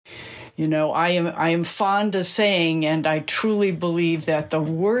I am fond of saying, and I truly believe that the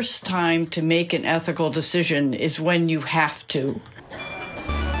worst time to make an ethical decision is when you have to.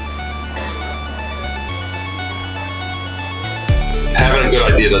 Having a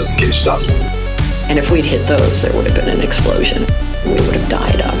good idea doesn't get you stuff. And if we'd hit those, there would have been an explosion. We would have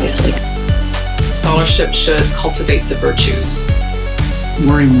died, obviously. Scholarship should cultivate the virtues.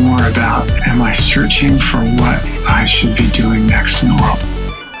 Worry more about, am I searching for what I should be doing next in the world?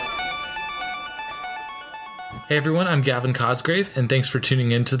 Hey everyone, I'm Gavin Cosgrave, and thanks for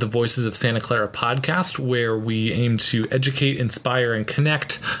tuning in to the Voices of Santa Clara podcast, where we aim to educate, inspire, and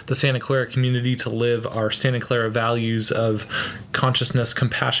connect the Santa Clara community to live our Santa Clara values of consciousness,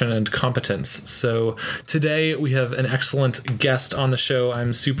 compassion, and competence. So today we have an excellent guest on the show.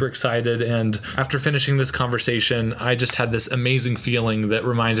 I'm super excited, and after finishing this conversation, I just had this amazing feeling that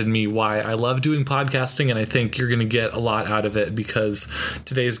reminded me why I love doing podcasting, and I think you're going to get a lot out of it because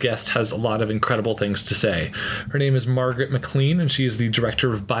today's guest has a lot of incredible things to say. Her name is Margaret McLean, and she is the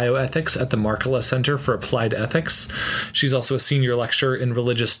Director of Bioethics at the Markkula Center for Applied Ethics. She's also a senior lecturer in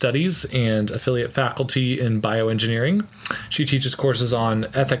religious studies and affiliate faculty in bioengineering. She teaches courses on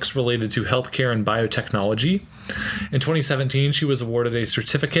ethics related to healthcare and biotechnology. In 2017, she was awarded a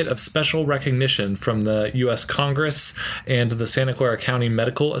Certificate of Special Recognition from the U.S. Congress and the Santa Clara County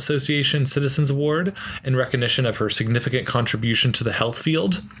Medical Association Citizens Award in recognition of her significant contribution to the health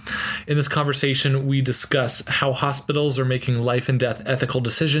field. In this conversation, we discuss how hospitals are making life and death ethical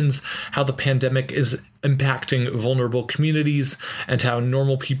decisions, how the pandemic is impacting vulnerable communities, and how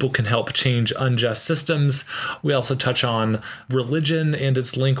normal people can help change unjust systems. We also touch on religion and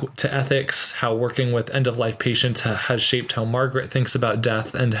its link to ethics, how working with end-of-life patients has shaped how Margaret thinks about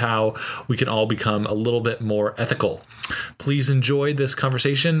death, and how we can all become a little bit more ethical. Please enjoy this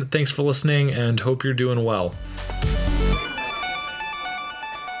conversation. Thanks for listening, and hope you're doing well.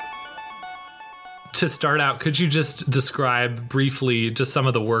 To start out, could you just describe briefly just some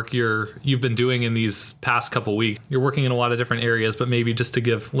of the work you've been doing in these past couple weeks? You're working in a lot of different areas, but maybe just to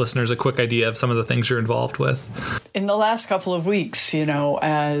give listeners a quick idea of some of the things you're involved with. In the last couple of weeks,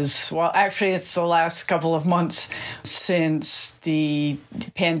 actually it's the last couple of months since the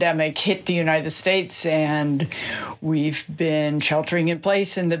pandemic hit the United States, and we've been sheltering in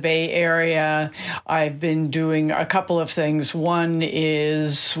place in the Bay Area. I've been doing a couple of things. One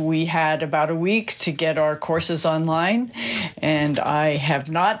is we had about a week to get our courses online, and I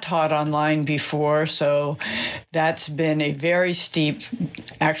have not taught online before, so that's been a very steep,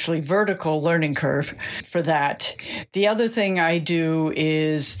 actually vertical learning curve for that. The other thing I do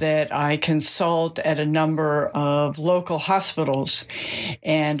is that I consult at a number of local hospitals,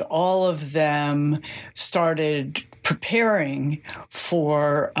 and all of them started preparing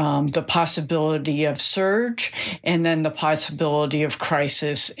for the possibility of surge and then the possibility of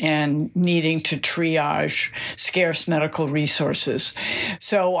crisis and needing to triage scarce medical resources.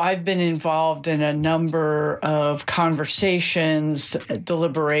 So I've been involved in a number of conversations,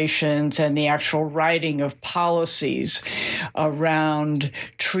 deliberations, and the actual writing of policies around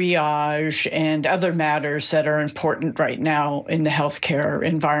triage and other matters that are important right now in the healthcare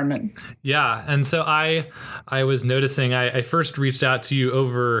environment. Yeah, and so I was noticing, I first reached out to you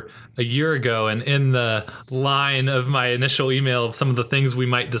over a year ago, and in the line of my initial email of some of the things we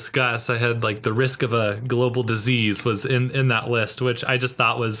might discuss, I had like the risk of a global disease was in that list, which I just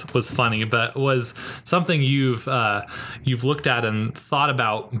thought was funny, but was something you've looked at and thought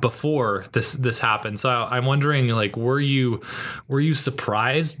about before this happened. So I'm wondering, like, were you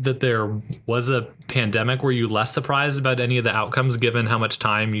surprised that there was a pandemic? Were you less surprised about any of the outcomes given how much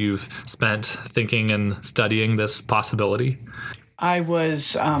time you've spent thinking and studying this possibility? I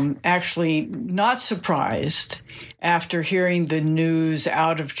was actually not surprised after hearing the news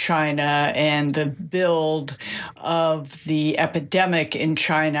out of China and the build of the epidemic in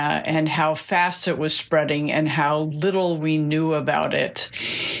China and how fast it was spreading and how little we knew about it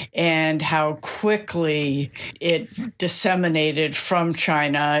and how quickly it disseminated from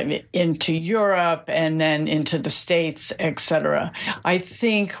China into Europe and then into the States, etc. I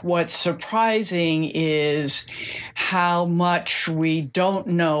think what's surprising is how much we don't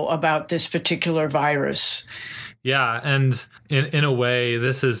know about this particular virus. Yeah, and in a way,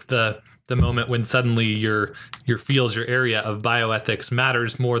 this is the moment when suddenly your field, your area of bioethics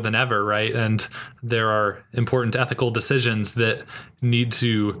matters more than ever, right? And there are important ethical decisions that need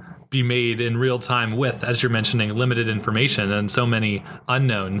to be made in real time with, as you're mentioning, limited information and so many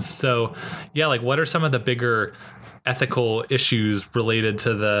unknowns. So, yeah, like what are some of the bigger ethical issues related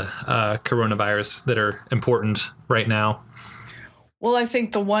to the coronavirus that are important right now? Well, I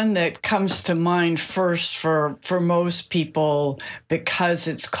think the one that comes to mind first for most people, because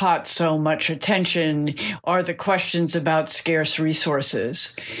it's caught so much attention, are the questions about scarce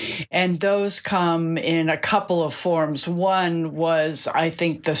resources. And those come in a couple of forms. One was, I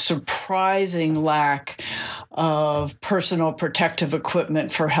think, the surprising lack of personal protective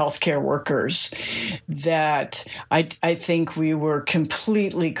equipment for healthcare workers, that I think we were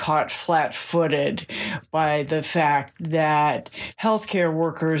completely caught flat-footed by the fact that healthcare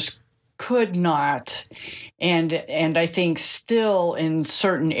workers could not, and I think still in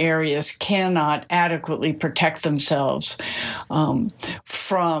certain areas cannot adequately protect themselves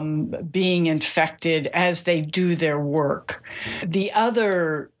from being infected as they do their work. The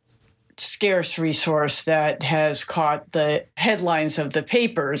other scarce resource that has caught the headlines of the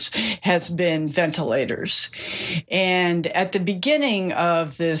papers has been ventilators. And at the beginning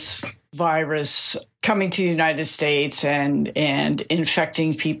of this virus coming to the United States and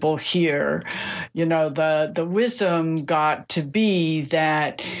infecting people here, the wisdom got to be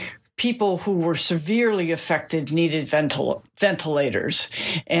that people who were severely affected needed ventilators.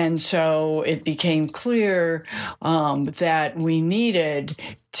 And so it became clear that we needed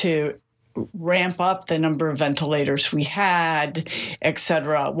to ramp up the number of ventilators we had, et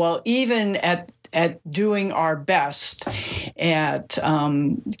cetera. Well, even at doing our best at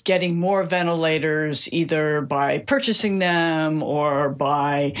getting more ventilators, either by purchasing them or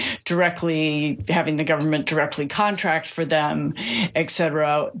by directly having the government directly contract for them, et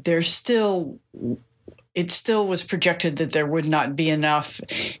cetera, it still was projected that there would not be enough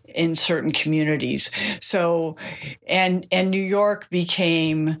in certain communities. So, and New York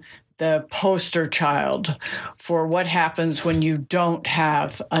became the poster child for what happens when you don't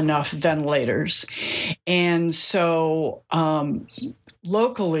have enough ventilators. And so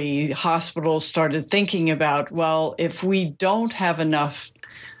locally, hospitals started thinking about, well, if we don't have enough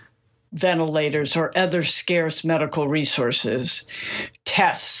ventilators or other scarce medical resources,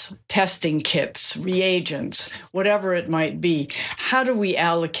 testing kits, reagents, whatever it might be, how do we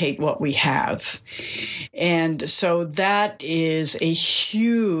allocate what we have? And so that is a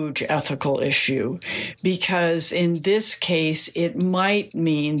huge ethical issue, because in this case, it might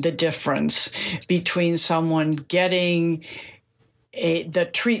mean the difference between someone getting the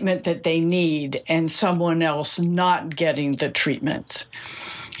treatment that they need and someone else not getting the treatment.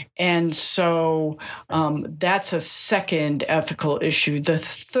 And so that's a second ethical issue. The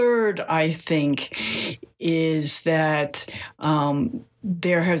third, I think, is that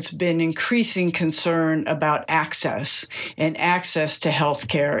there has been increasing concern about access and access to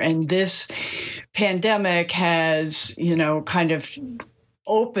healthcare. And this pandemic has, kind of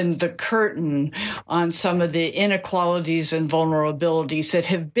opened the curtain on some of the inequalities and vulnerabilities that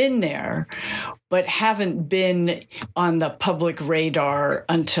have been there, but haven't been on the public radar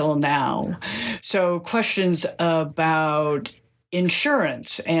until now. So questions about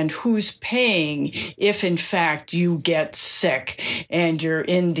insurance and who's paying if, in fact, you get sick and you're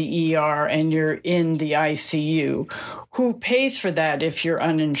in the ER and you're in the ICU. Who pays for that if you're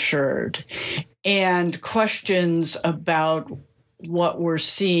uninsured? And questions about what we're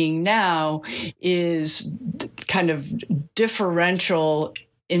seeing now is kind of differential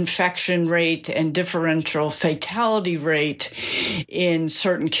infection rate and differential fatality rate in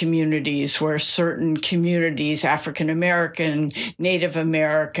certain communities, where certain communities, African American, Native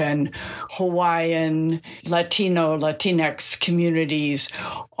American, Hawaiian, Latino, Latinx communities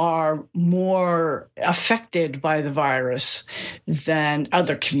are more affected by the virus than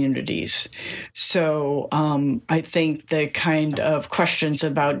other communities. So I think the kind of questions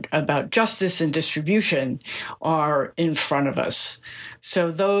about justice and distribution are in front of us.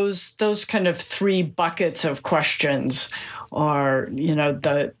 So those kind of three buckets of questions are,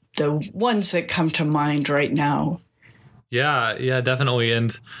 the ones that come to mind right now. Yeah, definitely.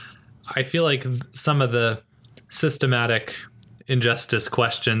 And I feel like some of the systematic injustice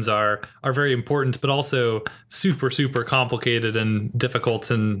questions are very important, but also super, super complicated and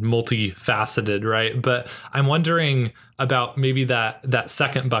difficult and multifaceted, right? But I'm wondering about maybe that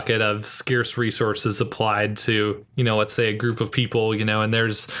second bucket of scarce resources applied to, let's say a group of people, and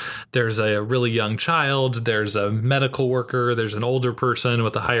there's a really young child, there's a medical worker, there's an older person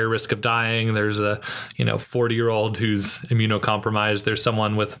with a higher risk of dying, there's a 40-year-old who's immunocompromised, there's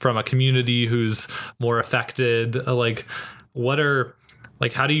someone from a community who's more affected.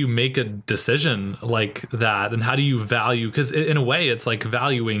 How do you make a decision like that? And how do you value, because in a way it's like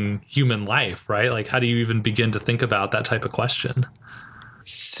valuing human life, right? Like, how do you even begin to think about that type of question?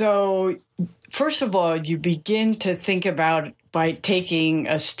 So first of all, you begin to think about it by taking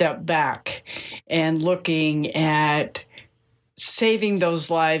a step back and looking at saving those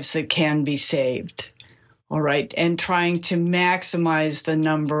lives that can be saved. All right. And trying to maximize the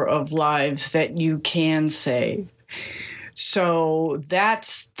number of lives that you can save. So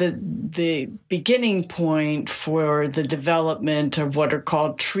that's the beginning point for the development of what are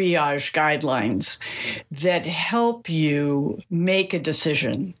called triage guidelines that help you make a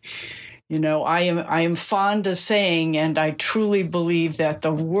decision. You know, I am fond of saying, and I truly believe that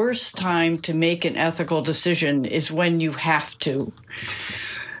the worst time to make an ethical decision is when you have to.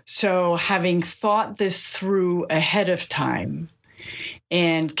 So having thought this through ahead of time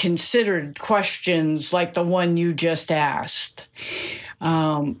and considered questions like the one you just asked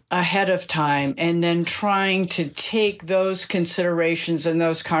ahead of time, and then trying to take those considerations and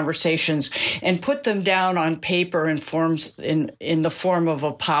those conversations and put them down on paper in the form of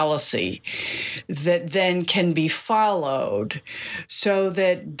a policy that then can be followed, so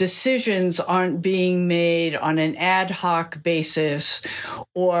that decisions aren't being made on an ad hoc basis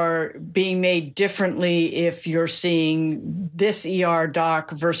or being made differently if you're seeing this ER doc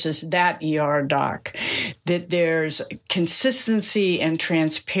versus that ER doc, that there's consistency and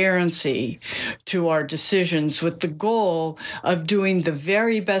transparency to our decisions, with the goal of doing the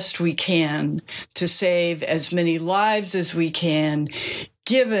very best we can to save as many lives as we can,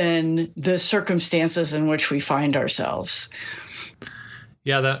 given the circumstances in which we find ourselves.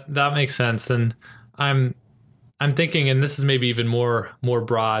 Yeah, that makes sense. And I'm thinking, and this is maybe even more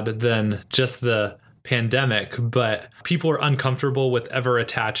broad than just the pandemic, but people are uncomfortable with ever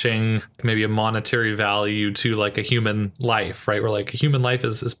attaching maybe a monetary value to like a human life, right? Where like a human life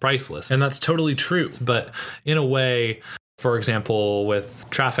is priceless. And that's totally true. But in a way, for example, with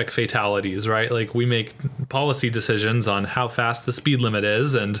traffic fatalities, right? Like we make policy decisions on how fast the speed limit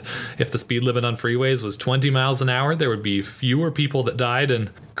is. And if the speed limit on freeways was 20 miles an hour, there would be fewer people that died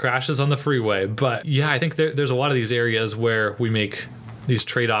in crashes on the freeway. But yeah, I think there's a lot of these areas where we make these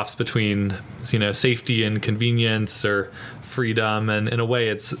trade-offs between, you know, safety and convenience or freedom. And in a way,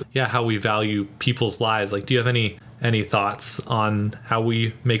 it's, how we value people's lives. Like, do you have any thoughts on how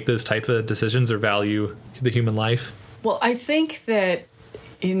we make those type of decisions or value the human life? Well, I think that,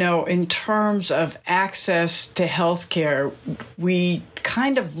 you know, in terms of access to healthcare, we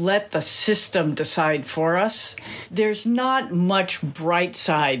kind of let the system decide for us. There's not much bright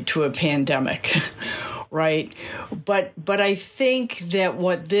side to a pandemic, right? But I think that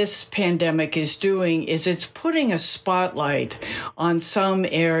what this pandemic is doing is it's putting a spotlight on some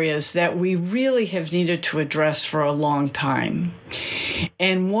areas that we really have needed to address for a long time.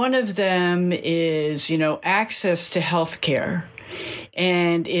 And one of them is, you know, access to healthcare.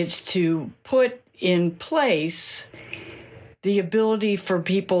 And it's to put in place the ability for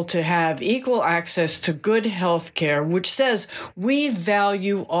people to have equal access to good health care, which says we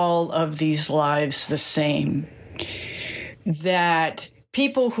value all of these lives the same. That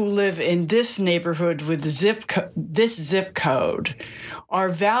people who live in this neighborhood with this zip code are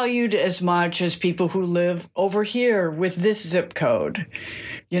valued as much as people who live over here with this zip code,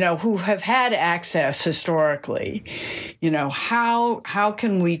 you know, who have had access historically. You know, how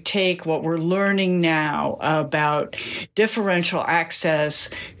can we take what we're learning now about differential access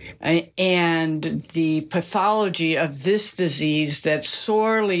and the pathology of this disease that's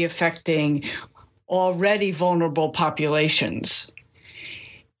sorely affecting already vulnerable populations,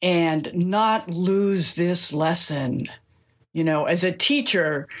 and not lose this lesson? You know, as a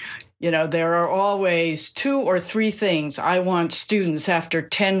teacher, you know, there are always 2 or 3 things I want students after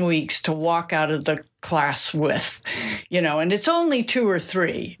 10 weeks to walk out of the class with, you know, and it's only 2 or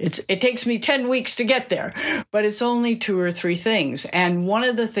 3. It takes me 10 weeks to get there, but it's only 2 or 3 things. And one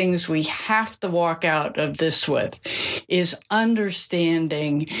of the things we have to walk out of this with is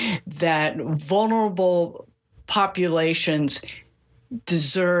understanding that vulnerable populations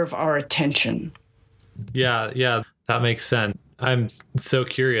deserve our attention. Yeah, that makes sense. I'm so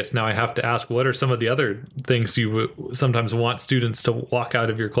curious. Now I have to ask, what are some of the other things you sometimes want students to walk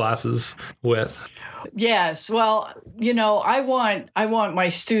out of your classes with? Yes. Well, you know, I want my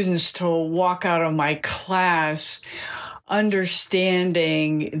students to walk out of my class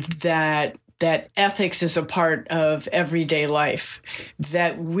understanding that ethics is a part of everyday life,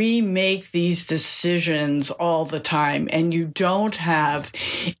 that we make these decisions all the time, and you don't have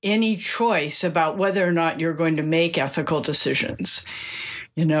any choice about whether or not you're going to make ethical decisions.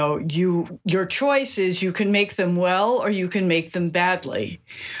 You know, your choice is you can make them well or you can make them badly,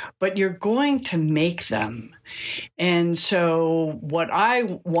 but you're going to make them. And so what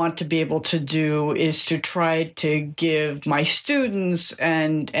I want to be able to do is to try to give my students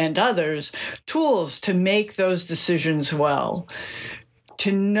and others tools to make those decisions well,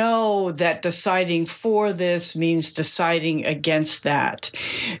 to know that deciding for this means deciding against that,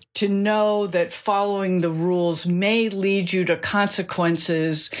 to know that following the rules may lead you to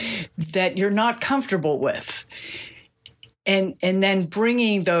consequences that you're not comfortable with. And then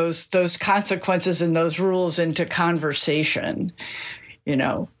bringing those consequences and those rules into conversation,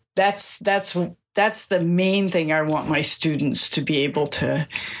 that's the main thing I want my students to be able to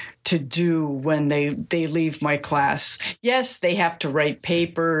do when they leave my class. Yes, they have to write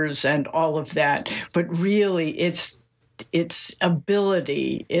papers and all of that, but really it's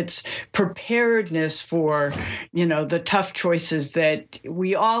ability, it's preparedness for, the tough choices that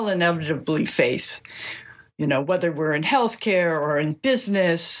we all inevitably face. Whether we're in healthcare or in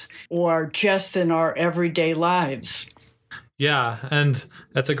business or just in our everyday lives. Yeah, and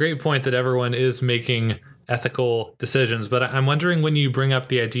that's a great point that everyone is making ethical decisions. But I'm wondering, when you bring up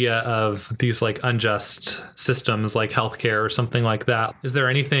the idea of these like unjust systems like healthcare or something like that, is there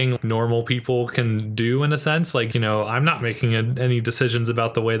anything normal people can do in a sense? Like, I'm not making any decisions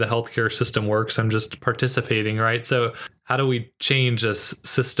about the way the healthcare system works. I'm just participating, right? So how do we change a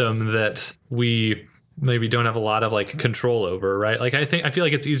system that we maybe don't have a lot of like control over, right? Like I feel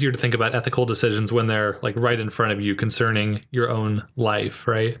like it's easier to think about ethical decisions when they're like right in front of you concerning your own life,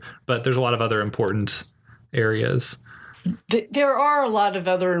 right? But there's a lot of other important areas. There are a lot of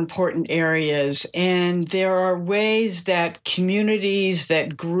other important areas, and there are ways that communities,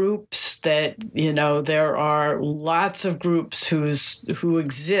 that groups, that, there are lots of groups who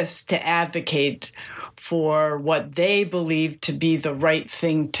exist to advocate for what they believe to be the right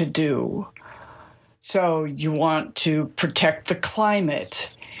thing to do. So you want to protect the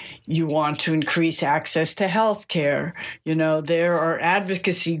climate. You want to increase access to health care. There are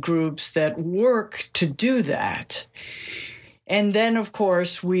advocacy groups that work to do that. And then, of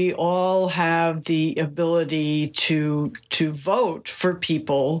course, we all have the ability to vote for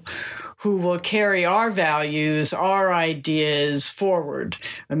people who will carry our values, our ideas forward.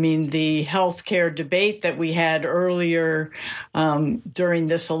 I mean, the healthcare debate that we had earlier during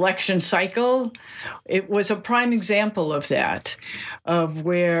this election cycle, it was a prime example of that, of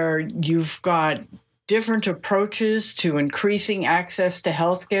where you've got different approaches to increasing access to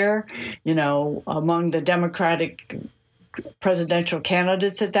healthcare, among the Democratic presidential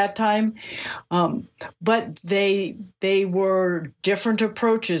candidates at that time. But they were different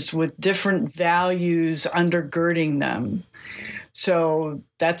approaches with different values undergirding them. So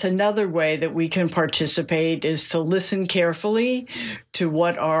that's another way that we can participate, is to listen carefully to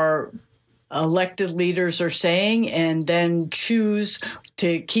what our elected leaders are saying and then choose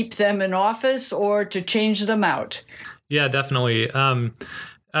to keep them in office or to change them out. Yeah, definitely.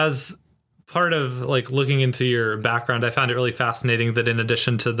 As part of like looking into your background, I found it really fascinating that in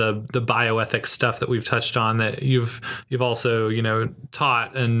addition to the bioethics stuff that we've touched on, that you've also,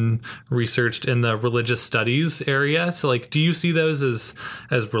 taught and researched in the religious studies area. So like, do you see those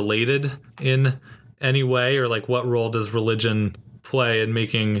as related in any way, or like what role does religion play in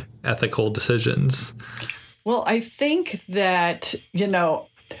making ethical decisions? Well, I think that,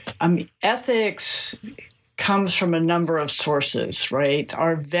 ethics comes from a number of sources, right?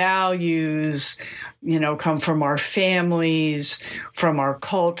 Our values, come from our families, from our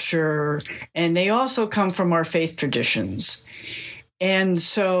culture, and they also come from our faith traditions. And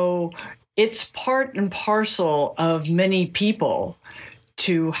so it's part and parcel of many people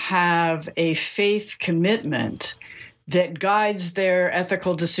to have a faith commitment that guides their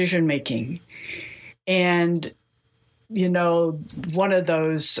ethical decision-making. And one of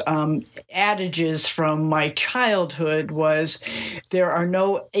those adages from my childhood was, there are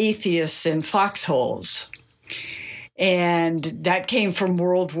no atheists in foxholes. And that came from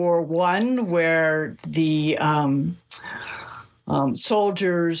World War I, where the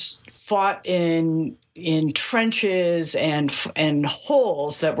soldiers fought in trenches and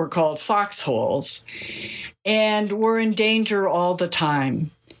holes that were called foxholes, and were in danger all the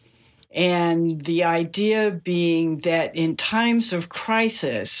time. And the idea being that in times of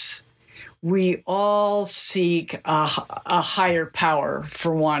crisis, we all seek a higher power,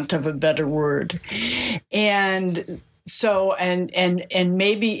 for want of a better word. And so, and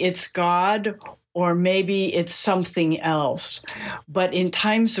maybe it's God, or maybe it's something else. But in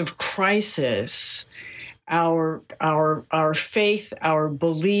times of crisis, our faith, our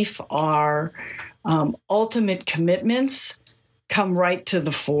belief, our ultimate commitments come right to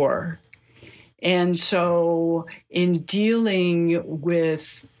the fore. And so in dealing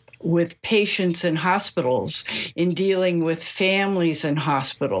with patients in hospitals, in dealing with families in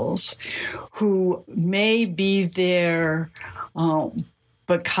hospitals who may be there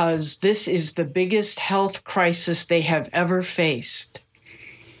because this is the biggest health crisis they have ever faced,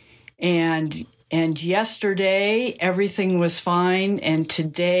 And yesterday, everything was fine. And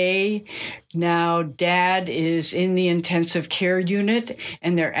today, now Dad is in the intensive care unit,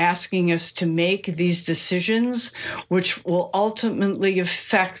 and they're asking us to make these decisions, which will ultimately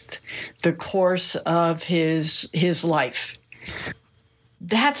affect the course of his life.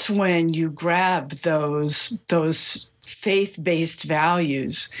 That's when you grab those faith-based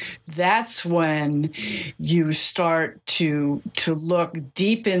values. That's when you start to look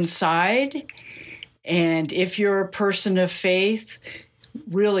deep inside. And if you're a person of faith,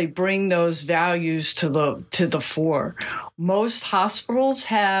 really bring those values to the fore. Most hospitals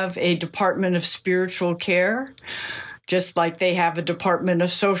have a department of spiritual care, just like they have a department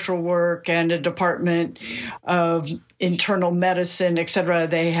of social work and a department of internal medicine, et cetera.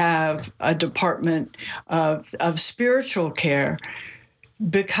 They have a department of spiritual care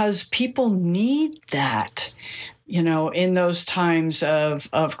because people need that, in those times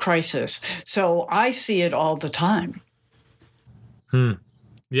of crisis. So I see it all the time.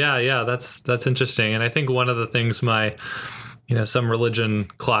 Yeah, that's interesting. And I think one of the things my, some religion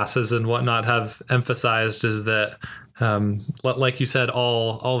classes and whatnot have emphasized is that, like you said,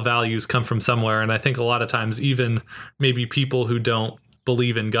 all values come from somewhere. And I think a lot of times, even maybe people who don't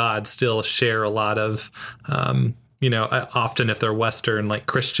believe in God still share a lot of, often if they're Western, like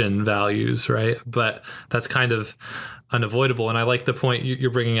Christian values, right? But that's kind of unavoidable. And I like the point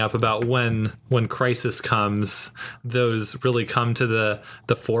you're bringing up about when crisis comes, those really come to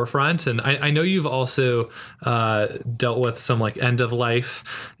the forefront. And I know you've also dealt with some like end of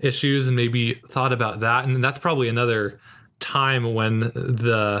life issues and maybe thought about that. And that's probably another time when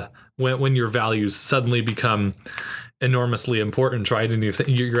when your values suddenly become enormously important, right? And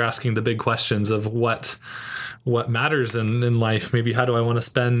you're asking the big questions of what matters in life. Maybe how do I want to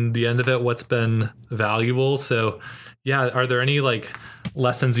spend the end of it? What's been valuable? So yeah, are there any like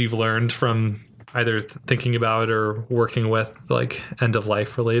lessons you've learned from either thinking about or working with like end of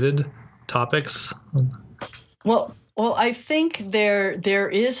life related topics? Well, I think there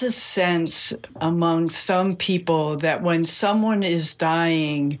is a sense among some people that when someone is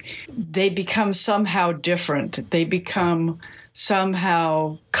dying, they become somehow different. They become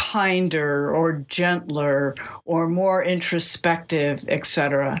somehow kinder or gentler or more introspective,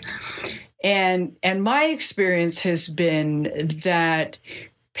 etc. And my experience has been that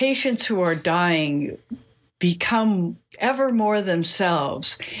patients who are dying become ever more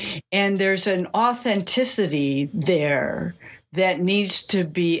themselves. And there's an authenticity there that needs to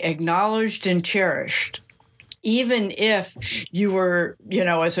be acknowledged and cherished. Even if you were,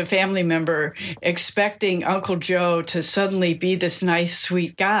 as a family member, expecting Uncle Joe to suddenly be this nice,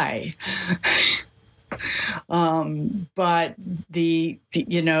 sweet guy. But to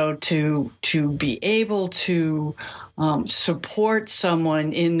be able to support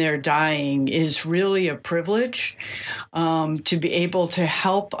someone in their dying is really a privilege. To be able to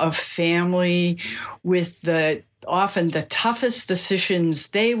help a family with often the toughest decisions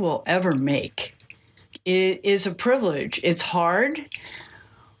they will ever make. It is a privilege. It's hard,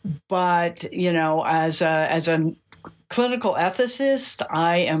 but as a clinical ethicist,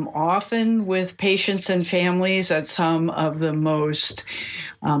 I am often with patients and families at some of the most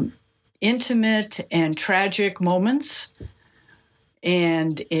intimate and tragic moments.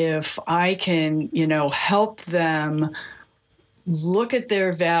 And if I can, help them look at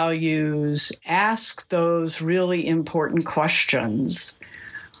their values, ask those really important questions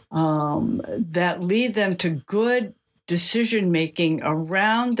that lead them to good decision-making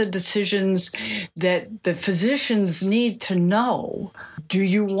around the decisions that the physicians need to know. Do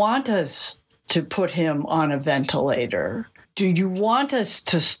you want us to put him on a ventilator? Do you want us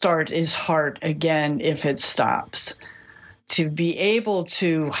to start his heart again if it stops? To be able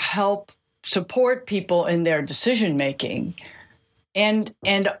to help support people in their decision-making. And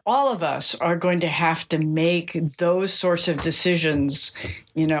all of us are going to have to make those sorts of decisions,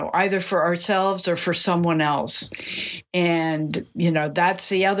 either for ourselves or for someone else. And, that's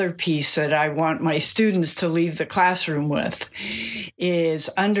the other piece that I want my students to leave the classroom with, is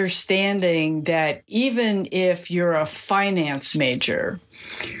understanding that even if you're a finance major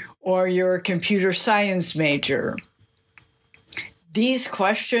or you're a computer science major, these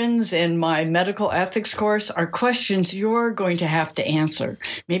questions in my medical ethics course are questions you're going to have to answer.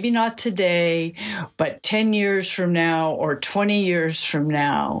 Maybe not today, but 10 years from now or 20 years from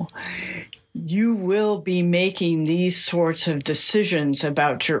now. you will be making these sorts of decisions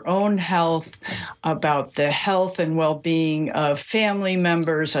about your own health, about the health and well-being of family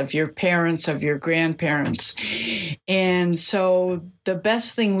members, of your parents, of your grandparents. And so the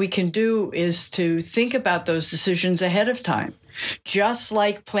best thing we can do is to think about those decisions ahead of time. Just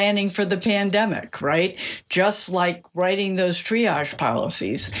like planning for the pandemic, right? Just like writing those triage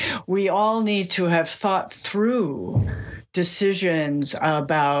policies. We all need to have thought through decisions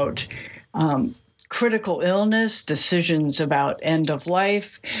about critical illness, decisions about end of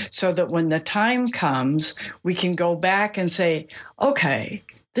life, so that when the time comes, we can go back and say, okay,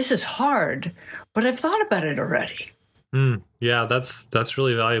 this is hard, but I've thought about it already. Yeah, that's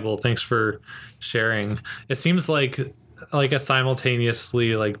really valuable. Thanks for sharing. It seems like a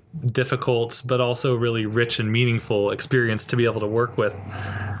simultaneously like difficult, but also really rich and meaningful experience to be able to work with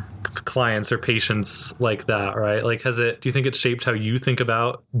clients or patients like that, right? Like, do you think it shaped how you think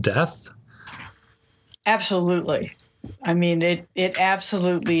about death? Absolutely. I mean, it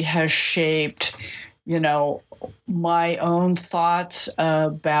absolutely has shaped, my own thoughts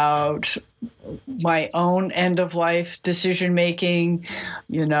about my own end-of-life decision-making.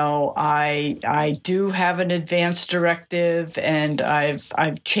 I do have an advance directive, and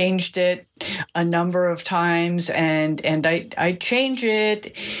I've changed it a number of times, and I change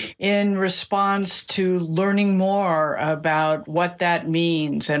it in response to learning more about what that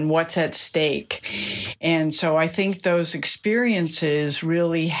means and what's at stake. And so I think those experiences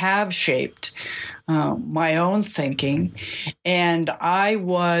really have shaped my own thinking. And I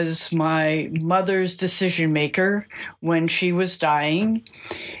was my mother's decision maker when she was dying.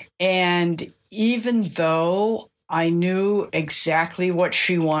 And even though I knew exactly what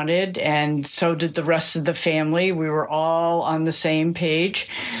she wanted, and so did the rest of the family, we were all on the same page,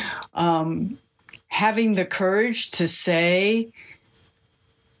 having the courage to say,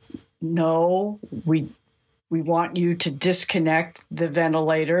 no, we want you to disconnect the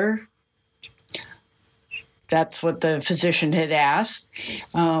ventilator. That's what the physician had asked,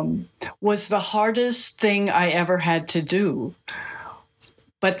 was the hardest thing I ever had to do.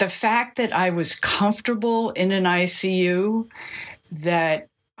 But the fact that I was comfortable in an ICU, that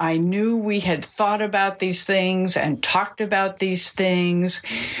I knew we had thought about these things and talked about these things,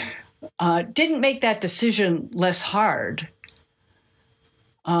 didn't make that decision less hard.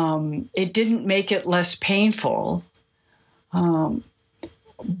 It didn't make it less painful.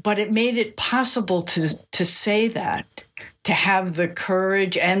 But it made it possible to say that, to have the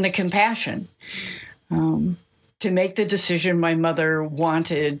courage and the compassion to make the decision my mother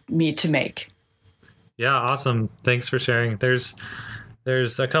wanted me to make. Yeah, awesome. Thanks for sharing. There's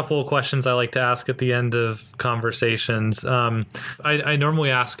a couple of questions I like to ask at the end of conversations. I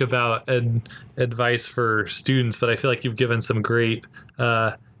normally ask about advice for students, but I feel like you've given some great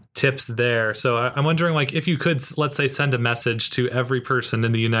tips there. So I'm wondering, like, if you could, let's say, send a message to every person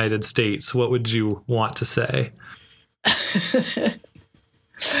in the United States, what would you want to say?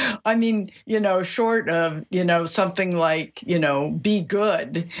 I mean, short of, something like, be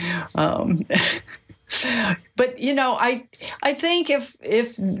good. But, I think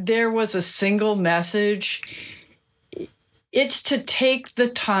if there was a single message, it's to take the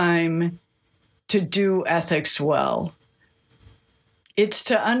time to do ethics well. It's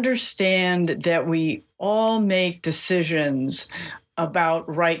to understand that we all make decisions about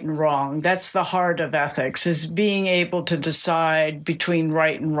right and wrong. That's the heart of ethics, is being able to decide between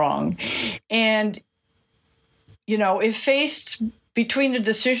right and wrong. And, if faced between a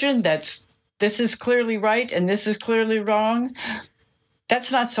decision this is clearly right and this is clearly wrong,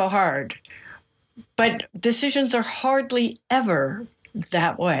 that's not so hard. But decisions are hardly ever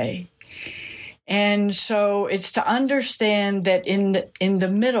that way. And so it's to understand that in the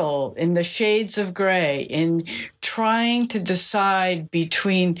middle, in the shades of gray, in trying to decide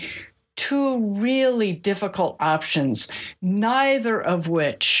between two really difficult options, neither of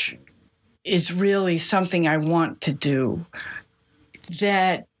which is really something I want to do,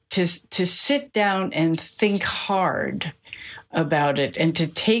 that to sit down and think hard about it and to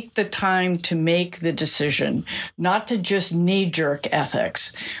take the time to make the decision, not to just knee-jerk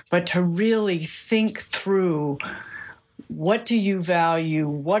ethics, but to really think through, what do you value?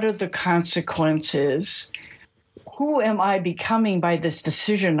 What are the consequences? Who am I becoming by this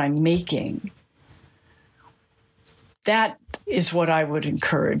decision I'm making? That is what I would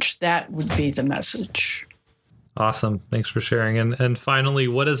encourage. That would be the message. Awesome. Thanks for sharing. And finally,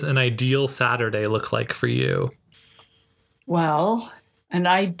 what does an ideal Saturday look like for you? Well, an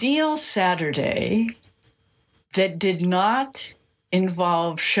ideal Saturday that did not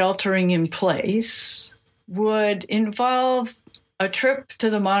involve sheltering in place would involve a trip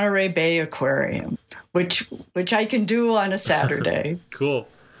to the Monterey Bay Aquarium, which I can do on a Saturday. Cool.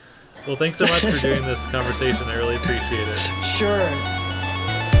 Well, thanks so much for doing this conversation. I really appreciate it. Sure.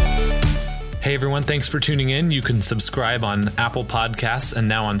 Hey everyone, thanks for tuning in. You can subscribe on Apple Podcasts and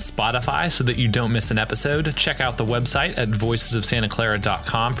now on Spotify so that you don't miss an episode. Check out the website at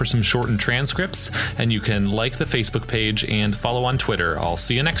voicesofsantaclara.com for some shortened transcripts, and you can like the Facebook page and follow on Twitter. I'll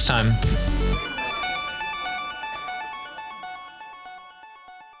see you next time.